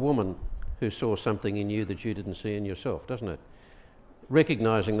the woman who saw something in you that you didn't see in yourself, doesn't it?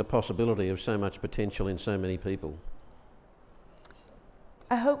 Recognising the possibility of so much potential in so many people.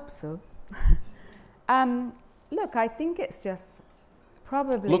 I hope so. Look, I think it's just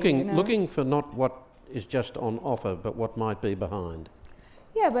probably looking for not what is just on offer, but what might be behind.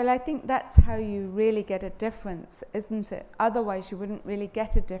 Yeah, well, I think that's how you really get a difference, isn't it? Otherwise, you wouldn't really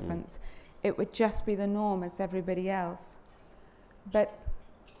get a difference. It would just be the norm as everybody else. But,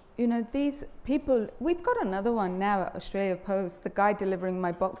 you know, these people, we've got another one now at Australia Post. The guy delivering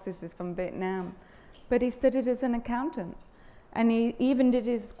my boxes is from Vietnam, but he studied as an accountant. And he even did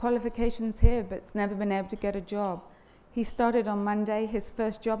his qualifications here, but has never been able to get a job. He started on Monday, his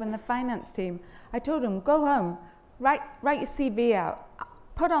first job in the finance team. I told him, go home, write your CV out,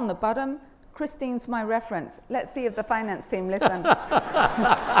 put on the bottom, Christine's my reference. Let's see if the finance team listen.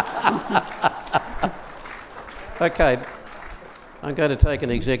 Okay, I'm going to take an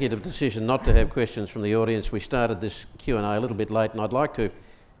executive decision not to have questions from the audience. We started this Q&A a little bit late, and I'd like to,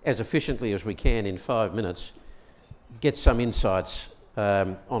 as efficiently as we can in 5 minutes, get some insights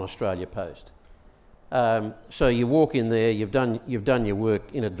on Australia Post. So you walk in there, you've done your work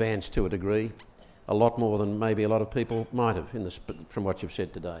in advance to a degree, a lot more than maybe a lot of people might have from what you've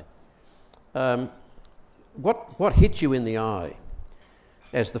said today. What hit you in the eye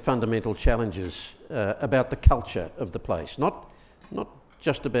as the fundamental challenges about the culture of the place? Not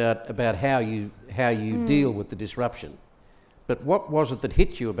just about how you deal with the disruption, but what was it that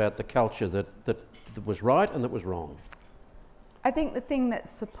hit you about the culture that was right and that was wrong? I think the thing that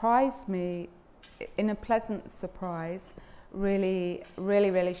surprised me, in a pleasant surprise, really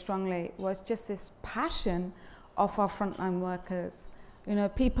strongly, was just this passion of our frontline workers. You know,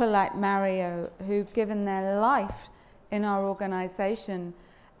 people like Mario, who've given their life in our organisation.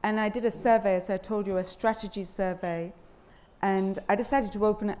 And I did a survey, as I told you, a strategy survey. And I decided to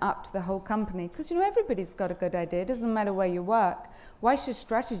open it up to the whole company. Because, you know, everybody's got a good idea. It doesn't matter where you work. Why should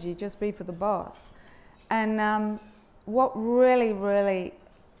strategy just be for the boss? And what really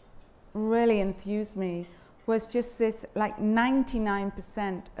enthused me was just this, like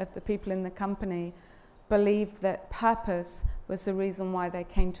 99% of the people in the company believed that purpose was the reason why they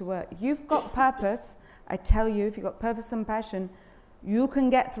came to work. You've got purpose, I tell you, if you've got purpose and passion, you can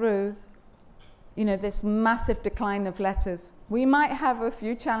get through, you know, this massive decline of letters. We might have a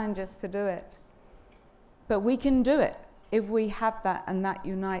few challenges to do it, but we can do it if we have that, and that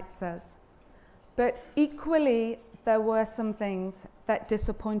unites us. But equally, there were some things that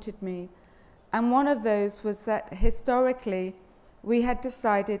disappointed me. And one of those was that historically, we had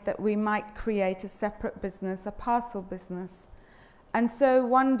decided that we might create a separate business, a parcel business. And so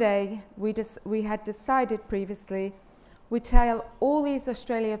one day, we had decided previously, we tell all these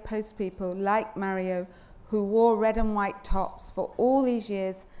Australia Post people, like Mario, who wore red and white tops for all these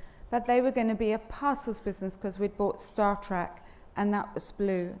years, that they were going to be a parcels business because we'd bought Star Trek, and that was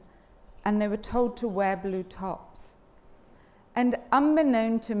blue. And they were told to wear blue tops. And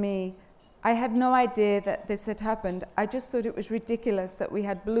unbeknown to me, I had no idea that this had happened. I just thought it was ridiculous that we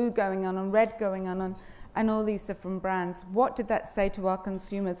had blue going on and red going on and all these different brands. What did that say to our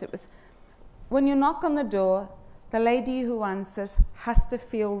consumers? It was, when you knock on the door, the lady who answers has to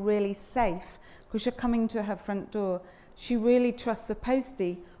feel really safe because you're coming to her front door. She really trusts the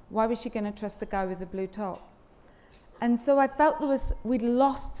postie. Why was she going to trust the guy with the blue top? And so I felt we'd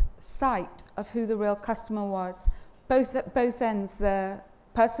lost sight of who the real customer was, both at both ends, the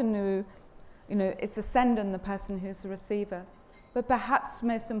person who, you know, is the sender and the person who's the receiver. But perhaps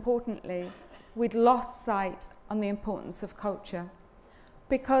most importantly, we'd lost sight on the importance of culture.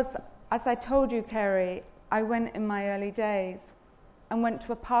 Because, as I told you, Kerry, I went in my early days and went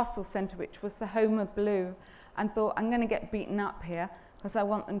to a parcel centre, which was the home of blue, and thought, I'm going to get beaten up here because I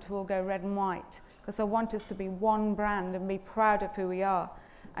want them to all go red and white, because I want us to be one brand and be proud of who we are.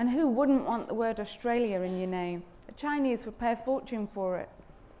 And who wouldn't want the word Australia in your name? The Chinese would pay a fortune for it.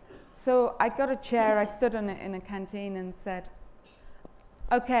 So I got a chair, I stood on it in a canteen and said,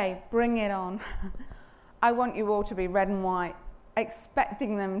 okay, bring it on. I want you all to be red and white,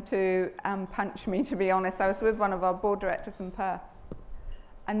 expecting them to punch me, to be honest. I was with one of our board directors in Perth,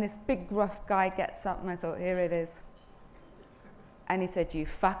 and this big rough guy gets up, and I thought, here it is. And he said, you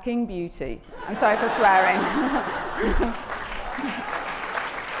fucking beauty. I'm sorry for swearing.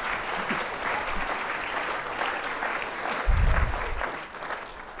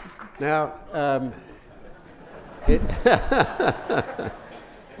 Now,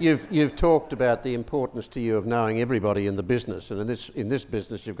 you've talked about the importance to you of knowing everybody in the business, and in this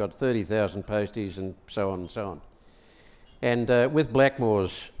business you've got 30,000 posties and so on and so on. And with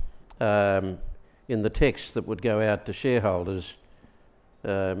Blackmores, in the text that would go out to shareholders,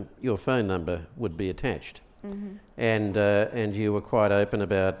 your phone number would be attached. And you were quite open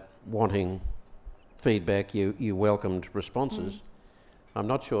about wanting feedback. You welcomed responses. I'm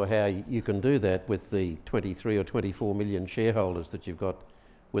not sure how you can do that with the 23 or 24 million shareholders that you've got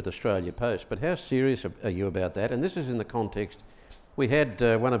with Australia Post, but how serious are you about that? And this is in the context, we had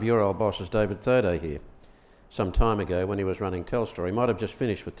one of your old bosses, David Thoday, here some time ago when he was running Telstra. He might have just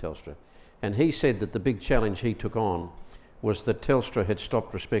finished with Telstra. And he said that the big challenge he took on was that Telstra had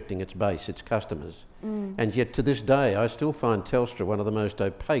stopped respecting its base, its customers. And yet to this day, I still find Telstra one of the most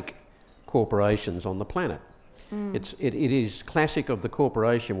opaque corporations on the planet. It is classic of the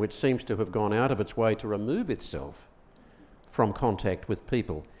corporation which seems to have gone out of its way to remove itself from contact with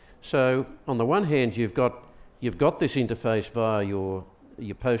people. So on the one hand, you've got this interface via your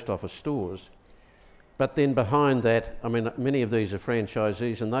post office stores, but then behind that, I mean, many of these are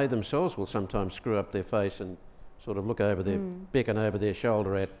franchisees, and they themselves will sometimes screw up their face and sort of look over their, beckon over their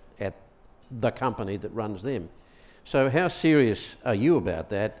shoulder at the company that runs them. So how serious are you about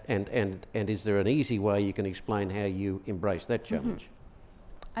that, and is there an easy way you can explain how you embrace that challenge?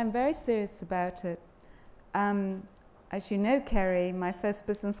 I'm very serious about it. As you know, Kerry, my first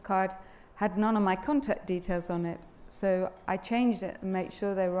business card had none of my contact details on it, so I changed it and made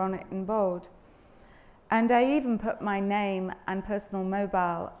sure they were on it in bold. And I even put my name and personal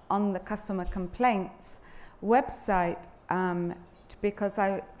mobile on the customer complaints website because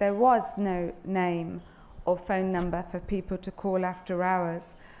there was no name or phone number for people to call after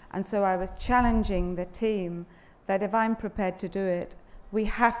hours. And so I was challenging the team that if I'm prepared to do it, we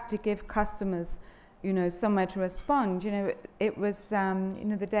have to give customers, you know, somewhere to respond. You know, it was, you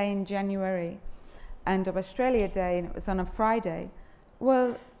know, the day in January and of Australia Day, and it was on a Friday.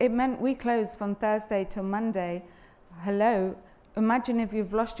 Well, it meant we closed from Thursday till Monday. Hello, imagine if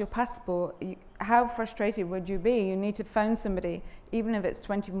you've lost your passport. How frustrated would you be? You need to phone somebody, even if it's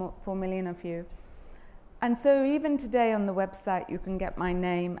 24 million of you. And so even today on the website, you can get my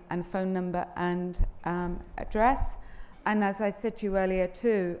name and phone number and address. And as I said to you earlier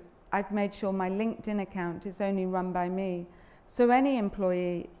too, I've made sure my LinkedIn account is only run by me. So any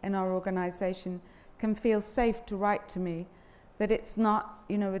employee in our organisation can feel safe to write to me, that it's not,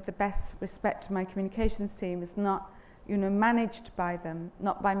 you know, with the best respect to my communications team, it's not, you know, managed by them,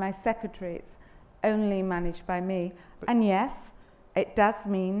 not by my secretary, it's only managed by me. And yes, it does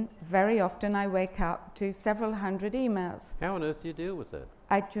mean very often I wake up to several hundred emails. How on earth do you deal with that?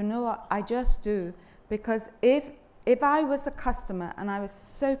 Do you know what? I just do, because if I was a customer and I was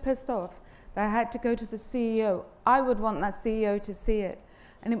so pissed off that I had to go to the CEO, I would want that CEO to see it.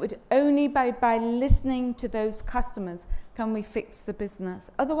 And it would only by listening to those customers can we fix the business.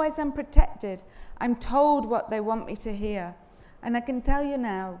 Otherwise I'm protected. I'm told what they want me to hear. And I can tell you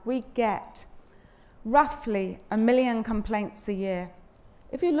now, we get roughly 1 million complaints a year.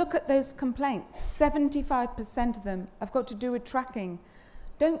 If you look at those complaints, 75% of them have got to do with tracking.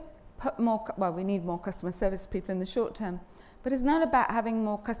 Don't put more, well, we need more customer service people in the short term, but it's not about having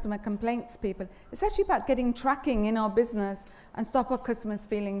more customer complaints people. It's actually about getting tracking in our business and stop our customers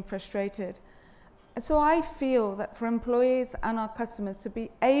feeling frustrated. And so I feel that for employees and our customers to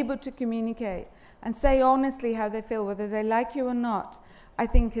be able to communicate and say honestly how they feel, whether they like you or not, I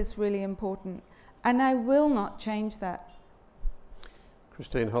think is really important. And I will not change that.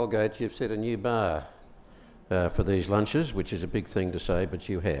 Christine Holgate, you've set a new bar for these lunches, which is a big thing to say, but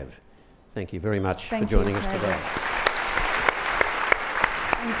you have. Thank you very much for joining us today.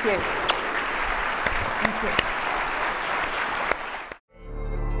 Thank you. Thank you.